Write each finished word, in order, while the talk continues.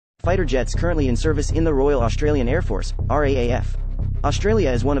Fighter jets currently in service in the Royal Australian Air Force, RAAF. Australia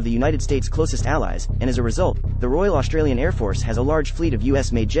is one of the United States' closest allies, and as a result, the Royal Australian Air Force has a large fleet of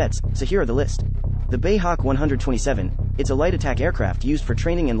US-made jets, so here are the list. The Bayhawk 127, it's a light attack aircraft used for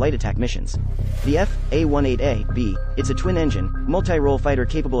training and light attack missions. The F-A-18A-B, it's a twin-engine, multi-role fighter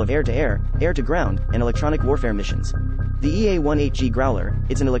capable of air-to-air, air-to-ground, and electronic warfare missions. The EA-18G Growler,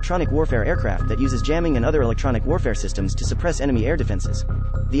 it's an electronic warfare aircraft that uses jamming and other electronic warfare systems to suppress enemy air defenses.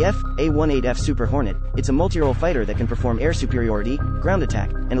 The A-18F Super Hornet, it's a multi-role fighter that can perform air superiority, ground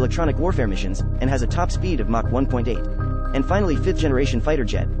attack, and electronic warfare missions, and has a top speed of Mach 1.8. And finally, 5th-generation fighter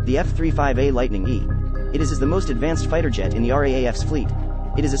jet, the F-35A Lightning II. It is the most advanced fighter jet in the RAAF's fleet.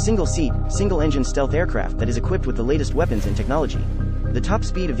 It is a single-seat, single-engine stealth aircraft that is equipped with the latest weapons and technology. The top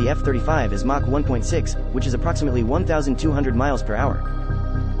speed of the F-35 is Mach 1.6, which is approximately 1,200 miles per hour.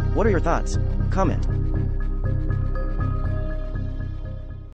 What are your thoughts? Comment.